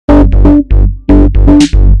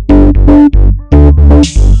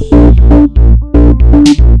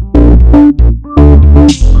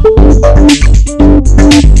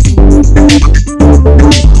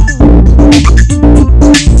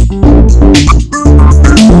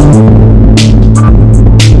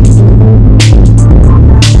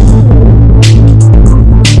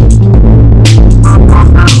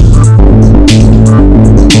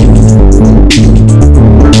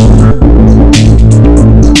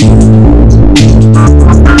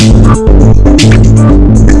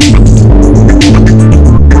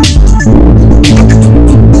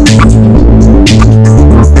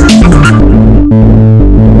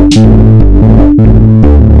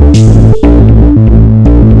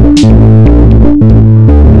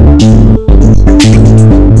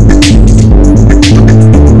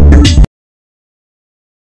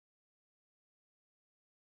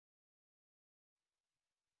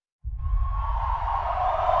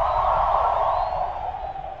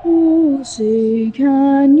say,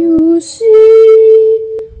 can you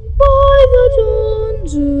see by the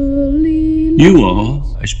dawn's early light? You are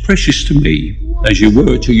as precious to me as you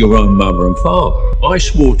were to your own mother and father. I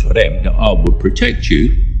swore to them that I would protect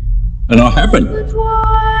you, and I haven't. The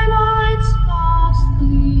twilight's last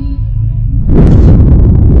gleam.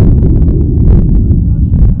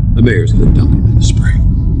 The mayor's gonna dump him in the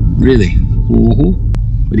spring. Really?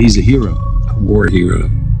 But he's a hero, a war hero.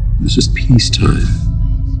 This is peacetime.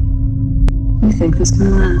 You think this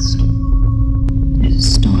can last? There's a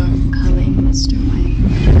storm coming, Mr. Wayne.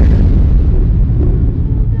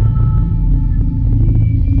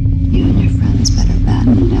 You and your friends better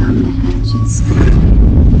batten down the hatches.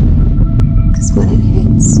 Because when it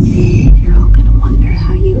hits, you're all gonna wonder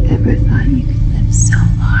how you ever thought you could live so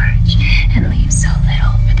large and leave so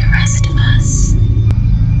little for the rest of us.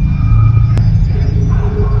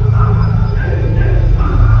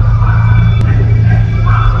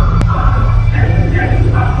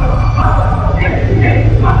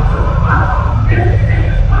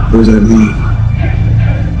 What does that mean?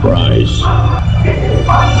 Rise.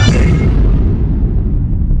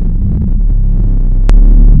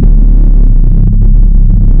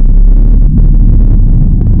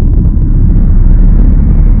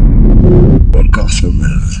 When Gotham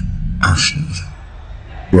is ashes,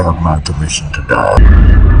 you have my permission to die.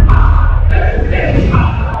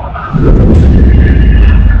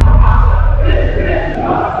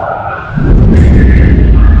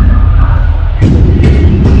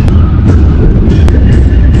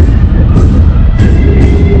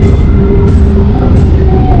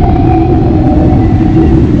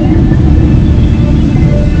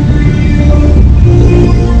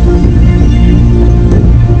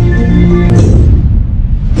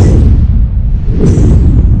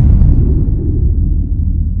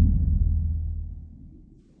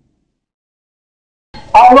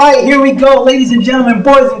 All right, here we go, ladies and gentlemen,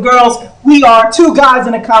 boys and girls. We are Two Guys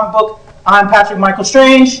in a Comic Book. I'm Patrick Michael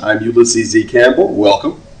Strange. I'm Ulysses Z. Campbell.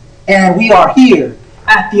 Welcome. And we are here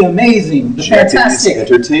at the amazing, the Jetty's fantastic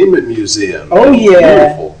Entertainment Museum. Oh, yeah.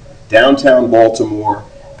 Beautiful. Downtown Baltimore,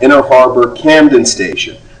 Inner Harbor, Camden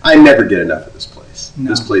Station. I never get enough of this place. No.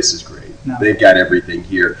 This place is great. No. They've got everything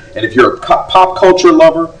here. And if you're a pop culture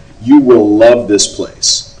lover, you will love this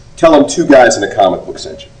place. Tell them Two Guys in a Comic Book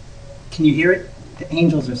sent you. Can you hear it? The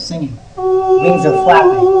angels are singing. Wings are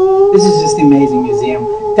flapping. This is just an amazing museum.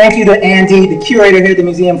 Thank you to Andy, the curator here at the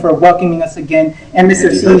museum, for welcoming us again, and Mr.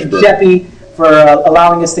 Andy Steve Hirschberg. Jeppy for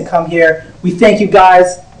allowing us to come here. We thank you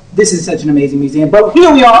guys. This is such an amazing museum. But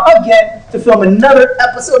here we are again to film another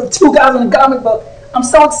episode of Two Guys in a Comic Book. I'm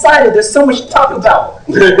so excited. There's so much to talk about.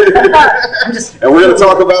 And we're going to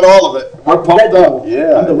talk about all of it. We're pumped up.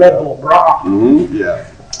 Yeah. I'm the Red Bull. Bra. Yeah.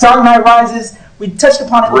 Dark Knight Rises. We touched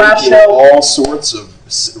upon it last Breaking show. all sorts of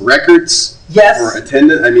records Yes. for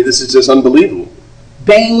attendance. I mean, this is just unbelievable.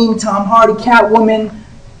 Bane, Tom Hardy, Catwoman,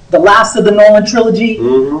 the last of the Nolan trilogy.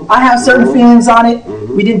 Mm-hmm. I have certain feelings on it.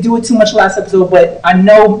 We didn't do it too much last episode, but I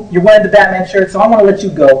know you're wearing the Batman shirt, so I want to let you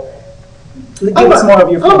go. Give us more of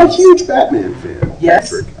your feelings. I'm a huge Batman fan, Yes,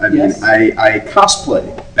 Patrick. I mean, yes. I cosplay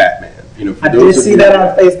Batman. You know, for I those did of see you that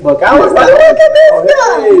on Facebook. I was like, look at this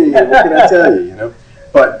guy. Hey, what can I tell you? You know,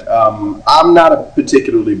 but I'm not a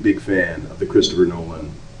particularly big fan of the Christopher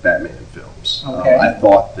Nolan Batman films. Okay. I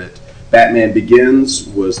thought that Batman Begins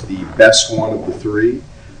was the best one of the three.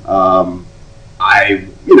 The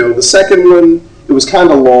second one, it was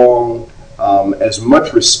kind of long. As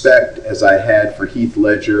much respect as I had for Heath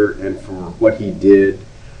Ledger and for what he did,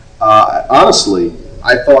 honestly,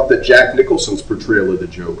 I thought that Jack Nicholson's portrayal of the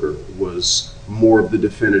Joker was more of the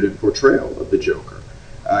definitive portrayal of the Joker.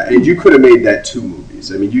 And you could have made that 2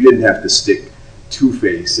 movies. I mean, you didn't have to stick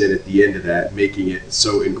Two-Face in at the end of that, making it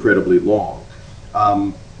so incredibly long.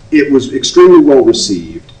 It was extremely well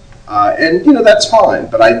received, and that's fine.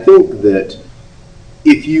 But I think that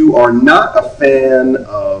if you are not a fan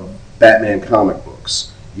of Batman comic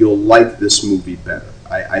books, you'll like this movie better.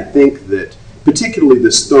 I think that particularly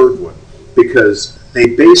this third one, because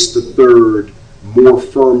they based the third more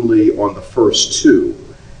firmly on the first 2,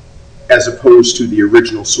 as opposed to the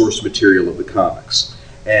original source material of the comics.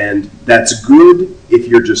 And that's good if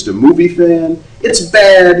you're just a movie fan. It's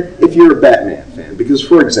bad if you're a Batman fan. Because,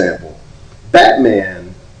 for example,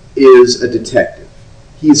 Batman is a detective.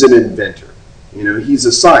 He's an inventor. He's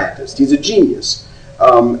a scientist. He's a genius.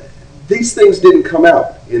 These things didn't come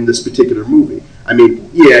out in this particular movie. I mean,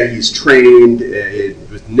 yeah, he's trained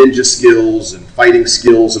with ninja skills and fighting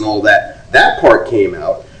skills and all that. That part came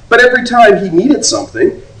out. But every time he needed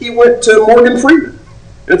something, he went to Morgan Freeman.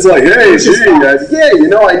 It's like, hey, gee,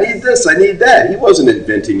 I need this, I need that. He wasn't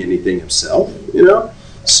inventing anything himself,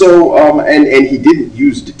 So, and he didn't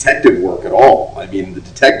use detective work at all. I mean, the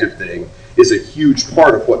detective thing is a huge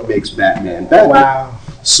part of what makes Batman Batman. Wow.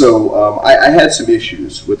 So I had some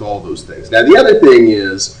issues with all those things. Now, the other thing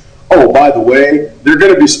is, oh, by the way, there are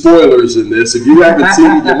going to be spoilers in this. If you haven't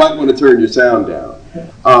seen it, you might want to turn your sound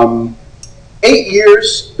down. 8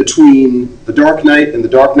 years between The Dark Knight and The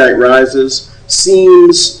Dark Knight Rises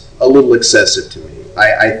seems a little excessive to me.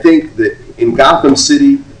 I think that in Gotham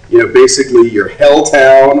City, you know, basically your hell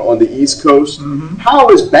town on the East Coast, how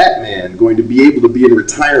is Batman going to be able to be in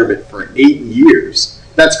retirement for 8 years?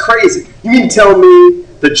 That's crazy. You mean tell me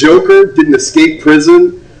the Joker didn't escape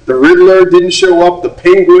prison, the Riddler didn't show up, the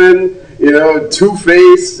Penguin, you know,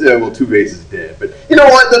 Two-Face, well, Two-Face is dead, but you know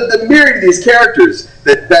what, the myriad of these characters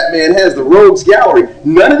that Batman has, the Rogues Gallery,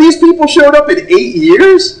 none of these people showed up in 8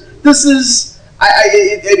 years? This is,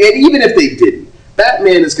 and even if they didn't,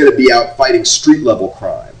 Batman is going to be out fighting street-level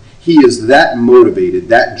crime. He is that motivated,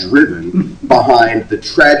 that driven behind the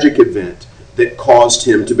tragic event that caused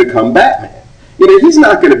him to become Batman. You know, he's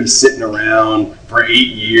not going to be sitting around for 8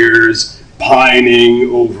 years pining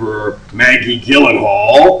over Maggie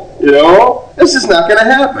Gyllenhaal. You know, that's just not going to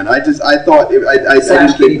happen. I thought I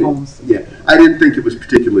didn't think it was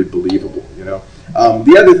particularly believable. You know,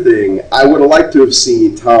 the other thing, I would have liked to have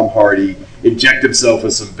seen Tom Hardy inject himself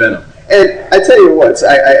with some venom. And I tell you what,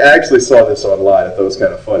 I actually saw this online. I thought it was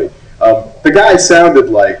kind of funny. The guy sounded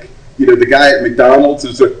like, you know, the guy at McDonald's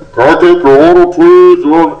who's like, "Can I take your order, please?"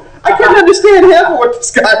 I couldn't understand half of what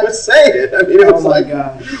this guy was saying. I mean, it was like,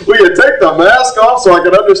 will you take the mask off so I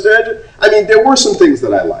can understand you? I mean, there were some things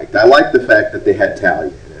that I liked. I liked the fact that they had Talia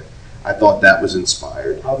in it. I thought that was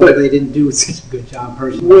inspired. Although they didn't do such a good job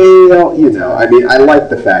personally. Well, you know, I mean, I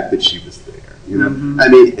liked the fact that she was there. You know, I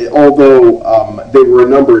mean, although there were a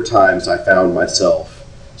number of times I found myself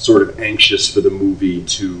sort of anxious for the movie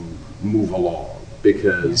to move along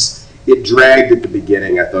because it dragged at the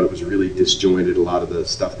beginning. I thought it was really disjointed. A lot of the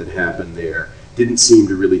stuff that happened there didn't seem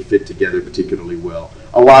to really fit together particularly well.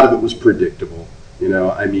 A lot of it was predictable. You know,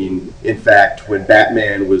 I mean, in fact, when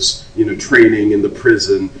Batman was, you know, training in the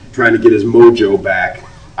prison, trying to get his mojo back,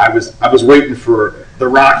 I was waiting for the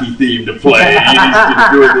Rocky theme to play. He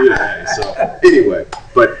didn't do it anyway. So anyway,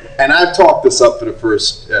 and I've talked this up for the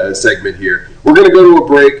first segment here. We're going to go to a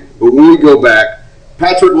break, but when we go back,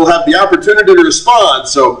 Patrick will have the opportunity to respond.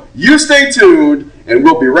 So you stay tuned, and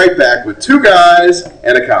we'll be right back with Two Guys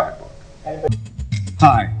and a Comic Book.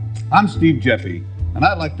 Hi, I'm Steve Geppi, and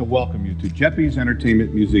I'd like to welcome you to Geppi's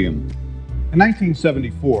Entertainment Museum. In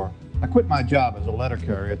 1974, I quit my job as a letter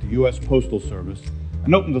carrier at the U.S. Postal Service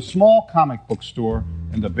and opened a small comic book store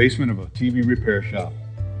in the basement of a TV repair shop.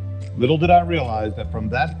 Little did I realize that from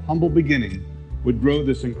that humble beginning would grow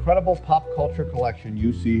this incredible pop culture collection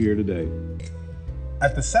you see here today.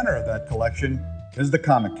 At the center of that collection is the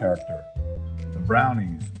comic character, the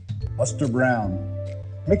Brownies, Buster Brown,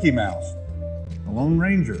 Mickey Mouse, the Lone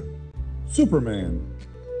Ranger, Superman,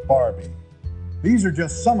 Barbie. These are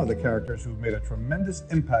just some of the characters who've made a tremendous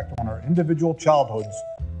impact on our individual childhoods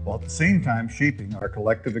while at the same time shaping our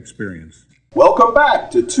collective experience. Welcome back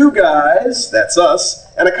to Two Guys, that's us,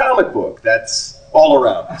 and a comic book, that's all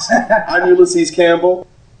around us. I'm Ulysses Campbell.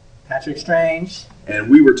 Patrick Strange. And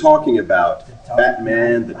we were talking about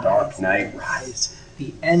Batman, The Dark Knight Rises.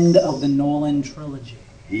 The end of the Nolan trilogy.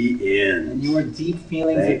 The end. And your deep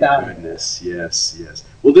feelings Thank about goodness. Yes, yes.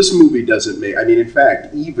 Well, this movie doesn't make, I mean, in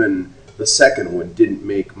fact, even the second one didn't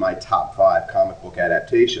make my top 5 comic book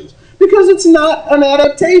adaptations because it's not an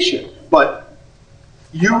adaptation. But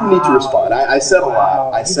you need to respond. I said a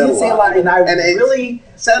lot. I said a lot. And it really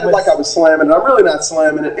sounded like I was slamming it. I'm really not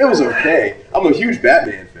slamming it. It was okay. I'm a huge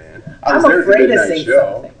Batman fan. I'm afraid to say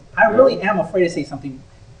something. I really am afraid to say something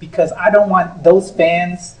because I don't want those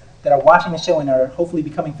fans that are watching the show and are hopefully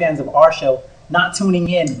becoming fans of our show not tuning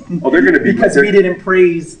in. Oh, they're going to be because we didn't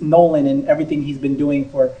praise Nolan and everything he's been doing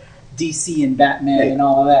for DC and Batman and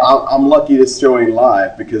all of that. I'm lucky it's showing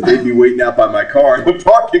live because they'd be waiting out by my car in the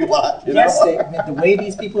parking lot. You know? The way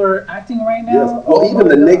these people are acting right now. Yes. Well, even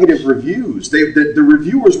the negative reviews. The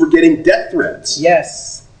reviewers were getting death threats.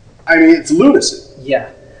 Yes. I mean, it's lunacy. Yeah.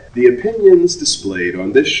 The opinions displayed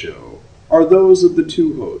on this show are those of the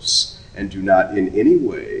two hosts and do not in any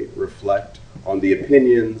way reflect on the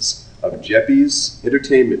opinions of Geppi's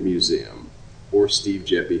Entertainment Museum or Steve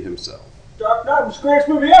Geppi himself. Dark Knight was the greatest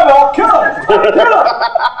movie ever. I'll kill it.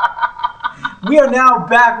 We are now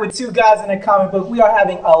back with Two Guys in a Comic Book. We are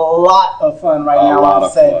having a lot of fun right now. A lot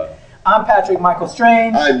of fun. I'm Patrick Michael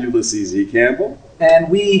Strange. I'm Ulysses E. Campbell. And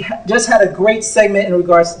we just had a great segment in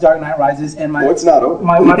regards to Dark Knight Rises, and it's not over.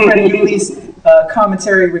 My friend Yuli's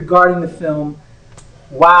commentary regarding the film.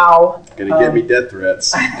 Wow. Gonna get me death threats.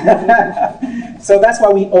 So that's why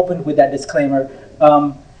we opened with that disclaimer,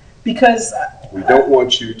 because We don't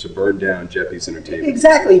want you to burn down Jeppy's Entertainment.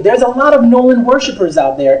 exactly. There's a lot of Nolan worshipers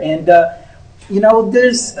out there, and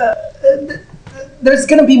there's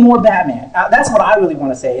going to be more Batman. That's what I really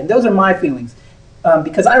want to say, and those are my feelings,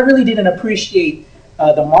 because I really didn't appreciate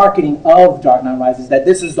the marketing of Dark Knight Rises. That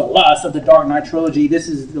this is the last of the Dark Knight trilogy. This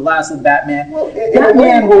is the last of Batman. Well,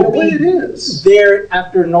 Batman will in a way be it is. there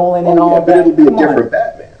after Nolan and all Yeah, that. but it'll be a Come on. different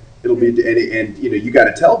Batman. It'll be, and you got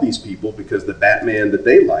to tell these people, because the Batman that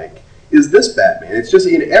they like is this Batman. It's just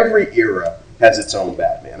in every era has its own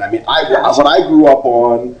Batman. I mean, what I grew up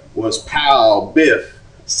on was Pal, Biff,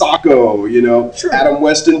 Sacco, Adam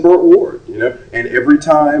West and Burt Ward, and every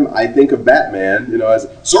time I think of Batman, as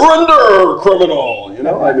surrender, criminal,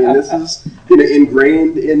 I mean, this is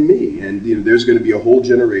ingrained in me, and there's going to be a whole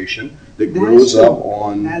generation that grows up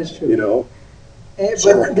on, That is true.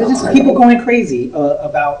 But there's just people going crazy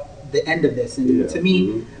about the end of this, and to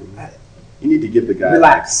me, you need to give the guy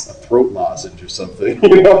relax. a throat lozenge or something.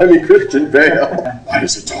 Christian Bale. Why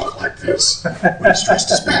does he talk like this when he's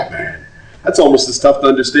dressed as Batman? That's almost as tough to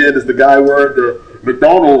understand as the guy wearing the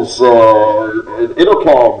McDonald's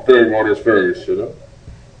intercom thing on his face,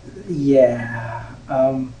 Yeah.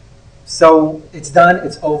 So it's done.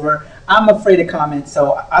 It's over. I'm afraid to comment,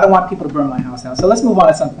 so I don't want people to burn my house down. So let's move on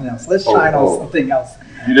to something else. Let's shine on something else.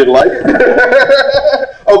 You didn't like it? Okay.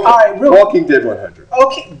 All right, Walking Dead 100.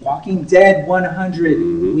 Okay, Walking Dead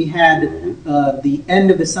 100. We had the end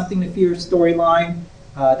of the Something to Fear storyline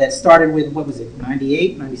that started with, what was it,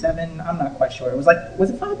 98, 97? I'm not quite sure. It was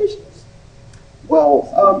was it 5 issues? Well,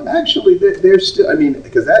 actually, they're still.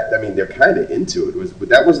 Because they're kind of into it. Was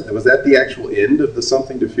that the actual end of the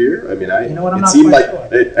Something to Fear? I'm I'm it not seemed quite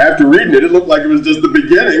like sure. After reading it, it looked like it was just the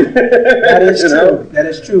beginning. That is true. That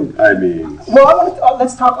is true. Well,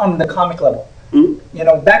 let's talk on the comic level.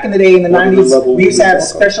 Back in the day, in the 90s, we used to have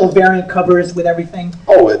special variant covers with everything.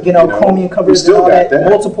 Chromium covers and all that.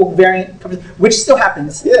 Multiple variant covers, which still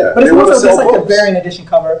happens. Yeah, but it's also just like a variant edition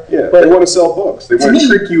cover. Yeah, but they want to sell books. They want to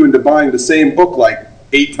trick you into buying the same book like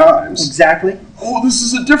 8 times. Exactly. Oh, this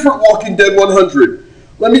is a different Walking Dead 100.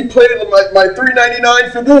 Let me pay my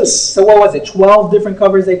 $3.99 for this. So what was it? 12 different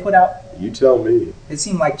covers they put out. You tell me. It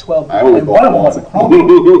seemed like 12. I only bought one of them was a chrome.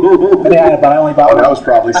 but I only bought one. That was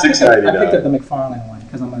probably $6.99. I picked up the McFarlane one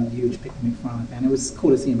because I'm a huge McFarlane fan. It was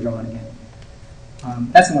cool to see him drawing again.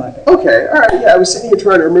 That's the one I picked. Okay, all right. Yeah, I was sitting here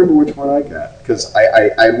trying to remember which one I got because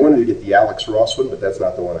I wanted to get the Alex Ross one, but that's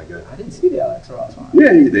not the one I got. I didn't see the Alex Ross one.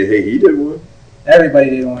 Yeah, he did one.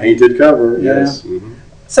 Everybody did one. Painted cover. Yeah. Yes.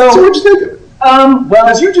 So what'd you think of it? Well,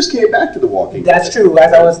 because you just came back to The Walking Dead. That's true.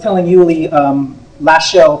 As I was telling Yuli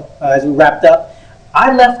last show, as we wrapped up,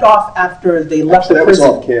 I left off after they left the prison. That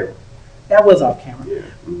was off camera. That was off camera. Yeah.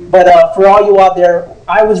 But for all you out there,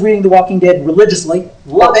 I was reading The Walking Dead religiously.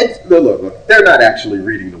 Love it. Look. They're not actually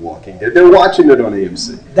reading The Walking Dead. They're watching it on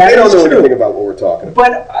AMC. They don't know anything about what we're talking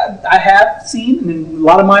about. But I have seen, and a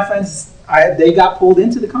lot of my friends, they got pulled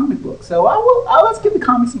into the comic book. So let's give the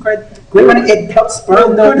comics some credit. It helps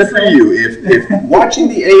spur good for you. If watching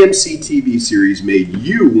the AMC TV series made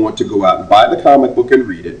you want to go out and buy the comic book and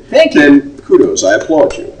read it, then kudos. I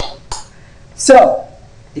applaud you. So,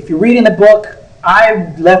 if you're reading the book,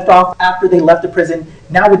 I left off after they left the prison.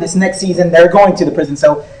 Now with this next season, they're going to the prison.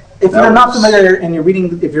 So, if you're not familiar and you're reading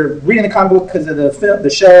the comic book because of the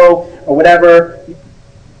show or whatever,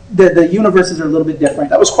 the universes are a little bit different.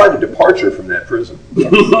 That was quite a departure from that prison.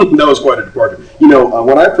 Yes. That was quite a departure.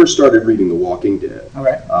 When I first started reading The Walking Dead,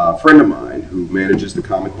 a friend of mine who manages the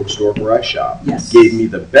comic book store where I shop gave me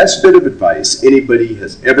the best bit of advice anybody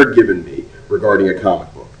has ever given me regarding a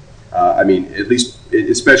comic book. At least,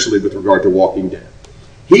 especially with regard to Walking Dead.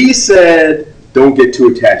 He said, don't get too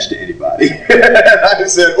attached to anybody. I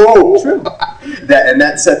said, oh. True.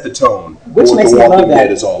 That set the tone for what The Walking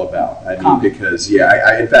Dead is all about. Because,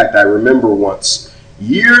 in fact, I remember once,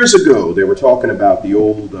 years ago, they were talking about the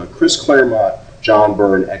old Chris Claremont, John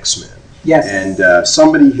Byrne X-Men. Yes. And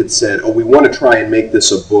somebody had said, we want to try and make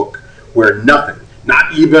this a book where nothing,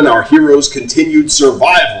 not even our heroes' continued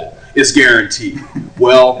survival, is guaranteed.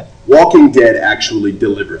 Well, Walking Dead actually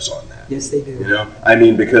delivers on that. Yes, they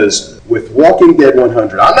do. Because with Walking Dead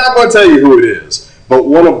 100, I'm not going to tell you who it is, but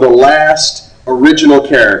one of the last original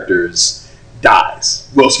characters dies.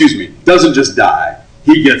 Well, doesn't just die.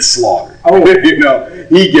 He gets slaughtered.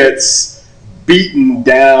 He gets beaten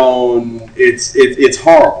down. It's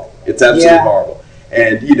horrible. It's absolutely horrible.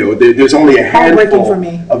 And there's only a handful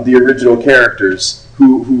of the original characters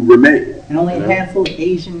who remain. And only a handful of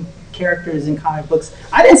Asian characters in comic books.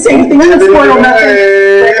 I didn't say anything. I didn't spoil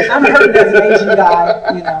nothing. I'm heard as an Asian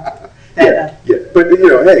guy, you know. Yeah, but you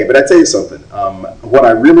know, hey, but I tell you something. What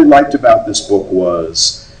I really liked about this book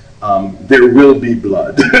was there will be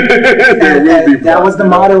blood. There will be blood. That was the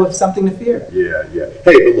motto of Something to Fear. Yeah, yeah.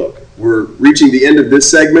 Hey, but look, we're reaching the end of this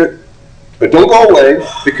segment, but don't go away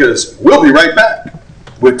because we'll be right back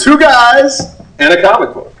with two guys and a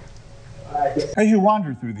comic book. As you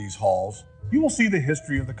wander through these halls, you will see the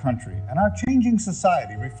history of the country and our changing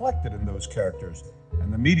society reflected in those characters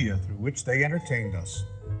and the media through which they entertained us.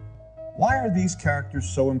 Why are these characters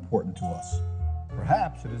so important to us?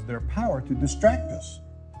 Perhaps it is their power to distract us.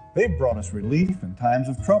 They've brought us relief in times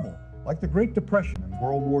of trouble, like the Great Depression and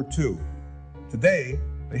World War II. Today,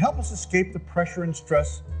 they help us escape the pressure and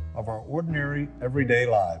stress of our ordinary, everyday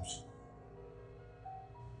lives.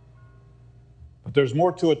 But there's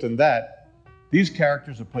more to it than that. These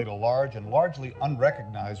characters have played a large and largely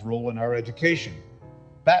unrecognized role in our education.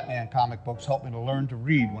 Batman comic books helped me to learn to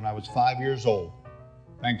read when I was 5 years old.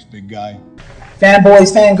 Thanks, big guy.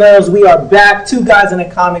 Fanboys, fangirls, we are back. Two guys in a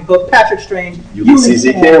comic book. Patrick Strange, Ulysses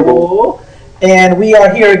E. Campbell. And we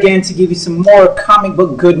are here again to give you some more comic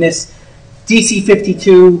book goodness. DC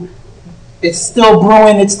 52, it's still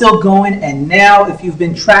brewing, it's still going. And now, if you've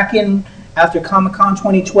been tracking after Comic-Con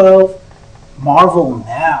 2012, Marvel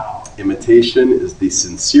Now. Imitation is the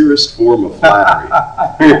sincerest form of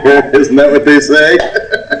flattery. Isn't that what they say?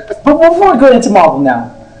 But before we go into Marvel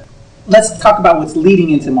Now, let's talk about what's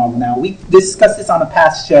leading into Marvel Now. We discussed this on a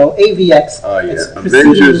past show, AVX. Oh, yeah. It's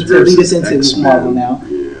Avengers to lead us versus into X-Men. Marvel Now.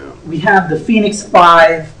 Yeah. We have the Phoenix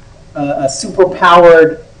 5, a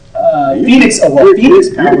super-powered Phoenix powered.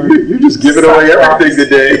 You're just giving away everything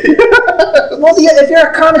today. Well, if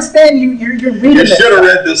you're a comics fan, you're reading You this should have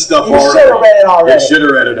stuff. read this stuff You already. should have read it already. You should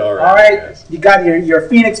have read it already. All right, Yes. you got your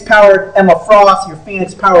Phoenix-powered Emma Frost, your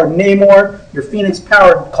Phoenix-powered Namor, your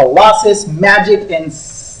Phoenix-powered Colossus, Magic, and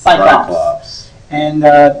Cyclops. And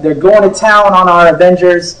they're going to town on our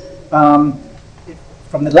Avengers. From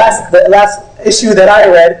the last issue that I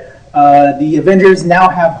read, the Avengers now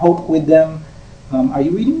have hope with them. Are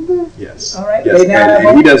you reading the? Yes. All right. Yes. They now have And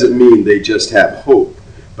hope? he doesn't mean they just have hope,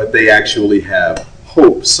 but they actually have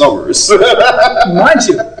Hope Summers. Mind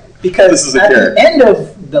you, because This is a at character. the end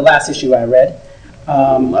of the last issue I read,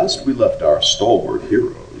 Last we left our stalwart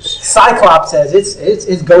heroes. Cyclops says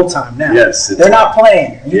it's go time now. Yes, it's they're not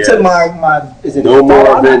playing. You Yes. took my is it No more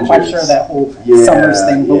I'm not quite Avengers. sure that whole Yeah, Summers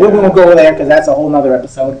thing, but we yeah. won't go there because that's a whole nother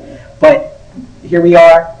episode. But here we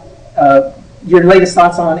are. Your latest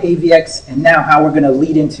thoughts on AVX and now how we're going to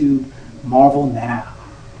lead into Marvel Now.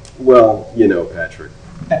 Well, you know, Patrick,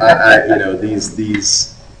 you know,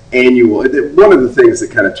 these annual, one of the things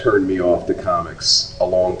that kind of turned me off to comics a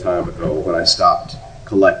long time ago when I stopped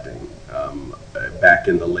collecting back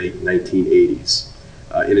in the late 1980s,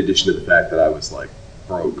 in addition to the fact that I was like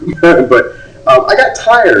broke, but I got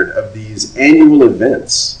tired of these annual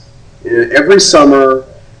events. Every summer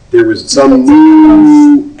there was some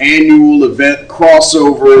new annual event,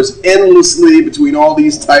 crossovers endlessly between all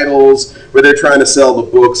these titles where they're trying to sell the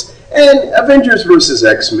books. And Avengers versus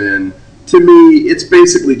X-Men, to me, it's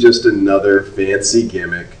basically just another fancy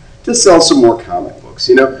gimmick to sell some more comic books.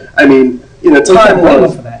 You know, I mean, you know, So you can't time blame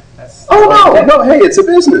was. them for that. No, hey, it's a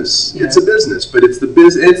business. Yeah. It's a business, but it's the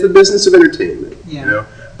business of entertainment. Yeah. You know,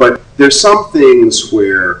 but there's some things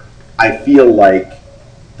where I feel like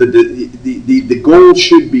the goal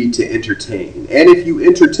should be to entertain, and if you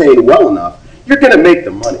entertain well enough, you're going to make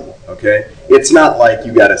the money. Okay, it's not like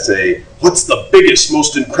you got to say what's the biggest,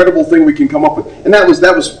 most incredible thing we can come up with, and that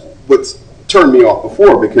was what turned me off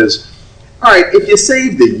before because. All right, if you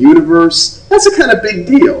save the universe, that's a kind of big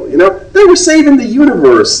deal, you know? They were saving the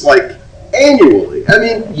universe, like, annually. I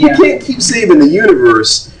mean, Yeah. you can't keep saving the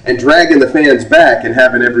universe and dragging the fans back and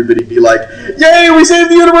having everybody be like, yay, we saved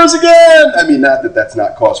the universe again! I mean, not that that's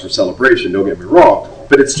not cause for celebration, don't get me wrong,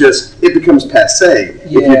 but it's just, it becomes passé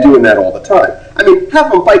if Yeah. you're doing that all the time. I mean, have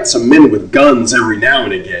them fight some men with guns every now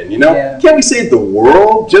and again, you know? Yeah. Can't we save the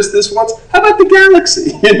world just this once? How about the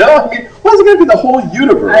galaxy, you know? I mean, why is it going to be the whole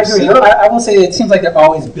universe? I agree. You know? I will say it seems like they're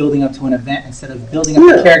always building up to an event instead of building up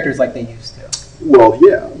the Yeah. characters like they used to. Well,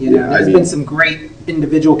 yeah. You know, yeah, there's been some great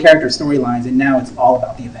individual character storylines, and now it's all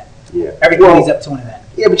about the event. yeah. Everything Well, leads up to an event.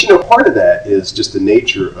 yeah, but you know, part of that is just the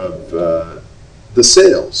nature of the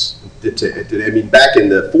sales. I mean, back in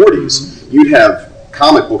the 40s, you'd have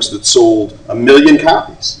comic books that sold 1 million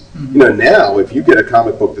copies. You know, now if you get a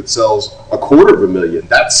comic book that sells 250,000,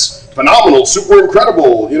 that's phenomenal, super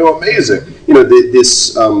incredible, you know, amazing. You know,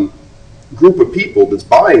 this group of people that's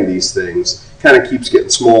buying these things kind of keeps getting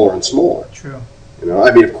smaller and smaller. True. You know,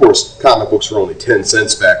 I mean, of course, comic books were only 10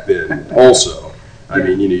 cents back then. Also, I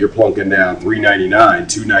mean, you know, you're plunking down $3.99,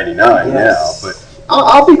 $2.99 now. But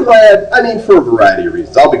I'll be glad. I mean, for a variety of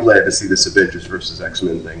reasons, I'll be glad to see this Avengers versus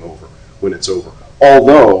X-Men thing over when it's over.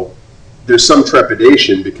 Although there's some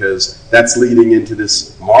trepidation because that's leading into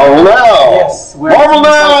this Marvel Now. Yes, Marvel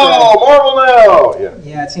Now. Marvel Now. Yeah.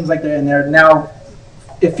 Yeah, it seems like they're now.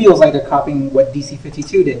 It feels like they're copying what DC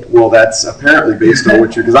 52 did. Well, that's apparently based on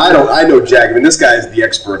what you're, because I know Jack. I mean, this guy is the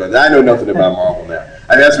expert on that. I know nothing about Marvel now.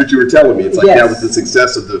 I mean, that's what you were telling me. It's like now with the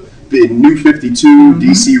success of the New 52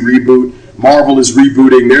 DC reboot, Marvel is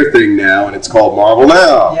rebooting their thing now, and it's called Marvel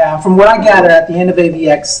Now. Yeah, from what I gather, at the end of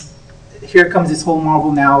AVX, here comes this whole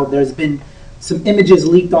Marvel Now. There's been some images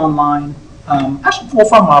leaked online. Actually, well,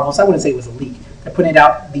 from Marvel, so I wouldn't say it was a leak. They're putting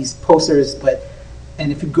out these posters,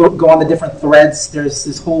 and if you go on the different threads, there's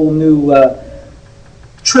this whole new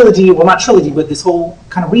trilogy, well, not trilogy, but this whole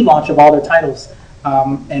kind of relaunch of all their titles.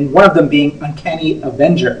 And one of them being Uncanny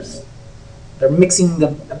Avengers. They're mixing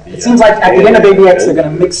it seems like at the end of AVX, they're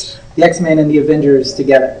going to mix the X-Men and the Avengers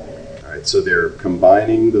together. All right, so they're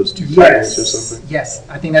combining those two titles or something? Yes,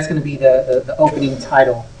 I think that's going to be the opening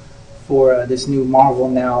title for this new Marvel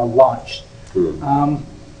Now launch.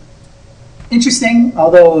 Interesting,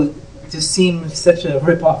 although it just seems such a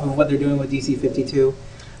rip-off of what they're doing with DC 52.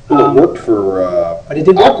 Well, it worked for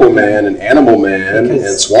Aquaman and Animal Man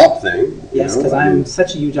and Swamp Thing. Yes, because I'm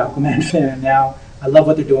such a huge Aquaman fan now. I love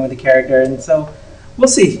what they're doing with the character, and so we'll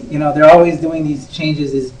see. You know, they're always doing these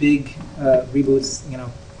changes, these big reboots. You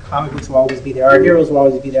know, comic books will always be there. Our heroes will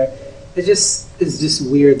always be there. It's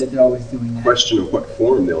just weird that they're always doing that. Question of what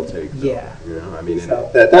form they'll take. Though. Yeah. You know, I mean,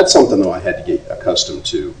 that's something though I had to get accustomed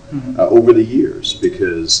to over the years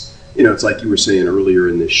because. You know, it's like you were saying earlier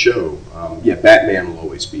in this show, Batman will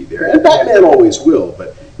always be there, and Batman always will,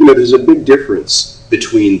 but, you know, there's a big difference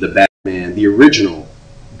between the Batman, the original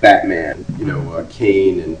Batman, you know,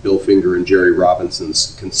 Kane and Bill Finger and Jerry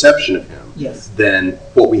Robinson's conception of him, than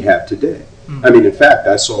what we have today. I mean, in fact,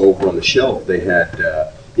 I saw over on the shelf they had,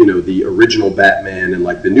 you know, the original Batman and,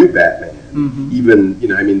 like, the new Batman. Even, you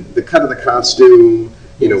know, I mean, the cut of the costume,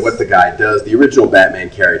 you know, what the guy does. The original Batman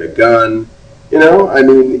carried a gun. You know, I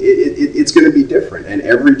mean, it's going to be different, and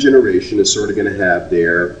every generation is sort of going to have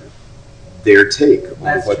their take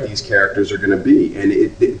on what these characters are going to be, and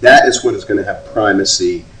that is what is going to have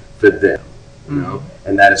primacy for them, you know,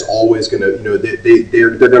 and that is always going to, you know,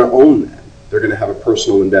 they're going to own that. They're going to have a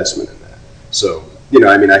personal investment in that. So, you know,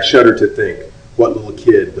 I mean, I shudder to think what little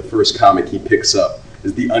kid, the first comic he picks up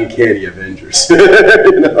is the Uncanny Avengers,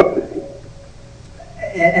 you know.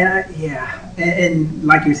 And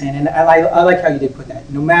like you're saying, and I like how you did put that.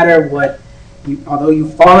 No matter what, although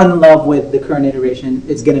you've fallen in love with the current iteration,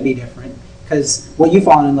 it's going to be different. Because what you've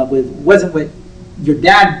fallen in love with wasn't what your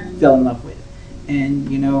dad fell in love with.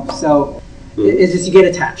 And, you know, so it's just you get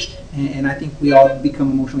attached. And I think we all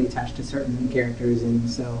become emotionally attached to certain characters. And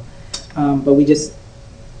so, but we just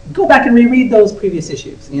go back and reread those previous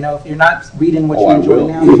issues. You know, if you're not reading what you enjoy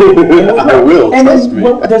now. I will, and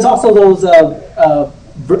then there's also those...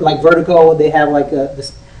 like Vertigo, they have like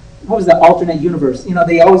this. What was the alternate universe? You know,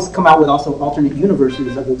 they always come out with also alternate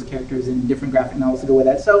universes of those characters and different graphic novels to go with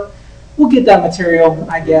that. So we'll get that material,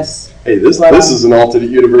 I guess. Hey, this is an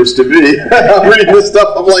alternate universe to me. I'm reading this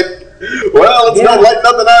stuff. I'm like, well, it's not like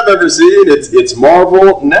nothing I've ever seen. It's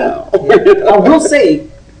Marvel Now. I will say,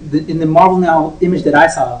 in the Marvel Now image that I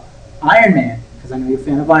saw, Iron Man, because I know you're a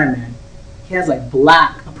fan of Iron Man, he has like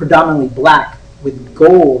black, predominantly black with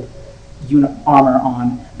gold armor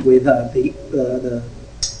on with the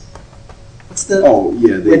what's the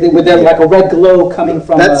with like a red glow coming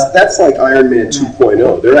from that's like Iron Man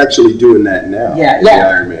 2.0. They're actually doing that now. Yeah, the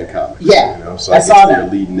Iron Man comics. Yeah, you know? So I saw that.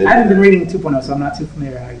 I haven't been reading 2.0, so I'm not too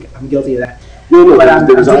familiar. I'm guilty of that. No,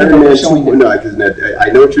 there's Iron Man 2.0. No, because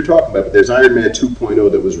I know what you're talking about, but there's Iron Man 2.0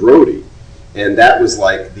 that was Rhodey, and that was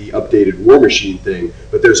like the updated War Machine thing.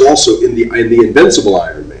 But there's also in the Invincible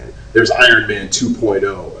Iron Man, there's Iron Man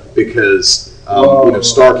 2.0. Because you know,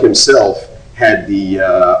 Stark himself had the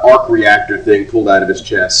arc reactor thing pulled out of his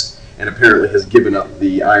chest and apparently has given up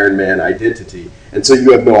the Iron Man identity. And so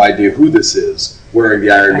you have no idea who this is wearing the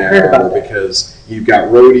Iron Man armor because you've got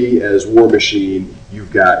Rhodey as War Machine,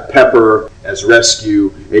 you've got Pepper as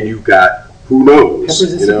Rescue, and you've got who knows.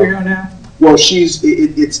 Pepper's a superhero now? Well,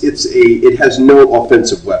 it has no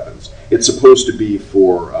offensive weapons. It's supposed to be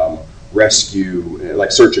for rescue,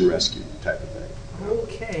 like search and rescue type of thing.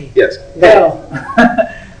 Okay. Yes. Well,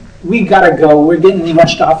 we gotta go. We're getting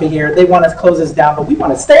rushed off of here. They want to close us down, but we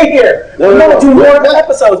want to stay here. We want to do more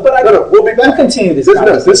episodes, but we'll be back. We'll continue this.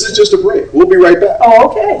 This is just a break. We'll be right back. Oh,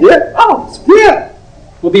 okay. Yeah. Oh, yeah.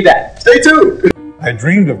 We'll be back. Stay tuned. I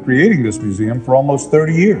dreamed of creating this museum for almost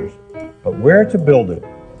 30 years, but where to build it?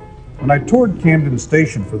 When I toured Camden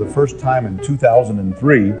Station for the first time in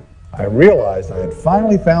 2003, I realized I had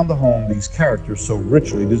finally found the home these characters so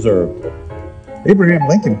richly deserved. Abraham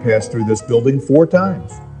Lincoln passed through this building 4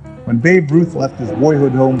 times. When Babe Ruth left his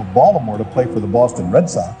boyhood home of Baltimore to play for the Boston Red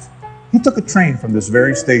Sox, he took a train from this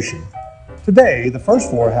very station. Today, the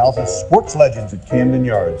first floor houses Sports Legends at Camden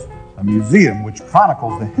Yards, a museum which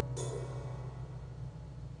chronicles the history.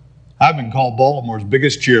 I've been called Baltimore's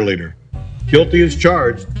biggest cheerleader. Guilty as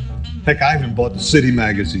charged. Heck, I even bought the City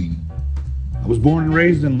magazine. I was born and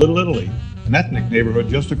raised in Little Italy, an ethnic neighborhood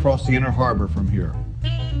just across the Inner Harbor from here.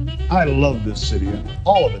 I love this city and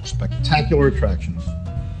all of its spectacular attractions.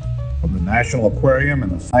 From the National Aquarium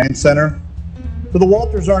and the Science Center, to the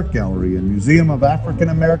Walters Art Gallery and Museum of African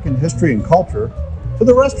American History and Culture, to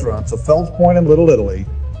the restaurants of Fells Point and Little Italy,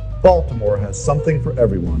 Baltimore has something for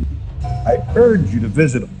everyone. I urge you to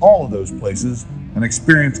visit all of those places and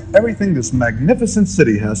experience everything this magnificent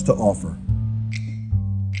city has to offer.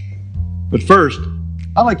 But first,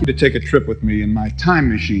 I'd like you to take a trip with me in my time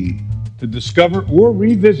machine to discover or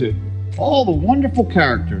revisit all the wonderful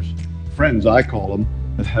characters, friends I call them,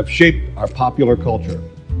 that have shaped our popular culture.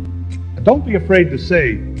 And don't be afraid to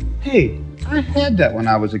say, hey, I had that when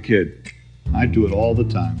I was a kid. I do it all the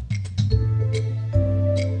time.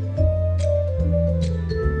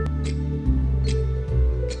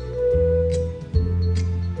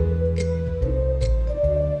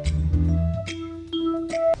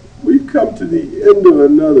 We've come to the end of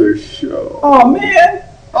another show. Oh, man.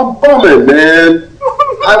 I'm bumming, man.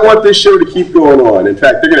 I want this show to keep going on. In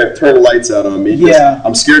fact, they're going to have to turn the lights out on me. Yeah.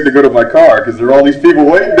 I'm scared to go to my car because there are all these people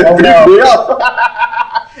waiting to pick me up.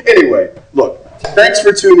 Anyway, look, thanks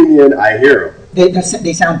for tuning in. I hear them.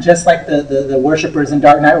 They sound just like the worshippers in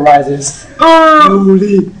Dark Knight Rises.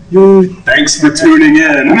 Thanks for tuning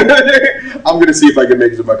in. I'm going to see if I can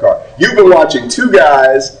make it to my car. You've been watching Two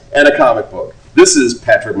Guys and a Comic Book. This is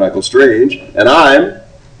Patrick Michael Strange, and I'm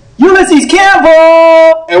Ulysses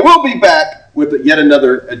Campbell! And we'll be back with yet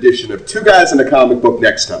another edition of Two Guys and a Comic Book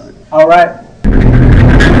next time. All right.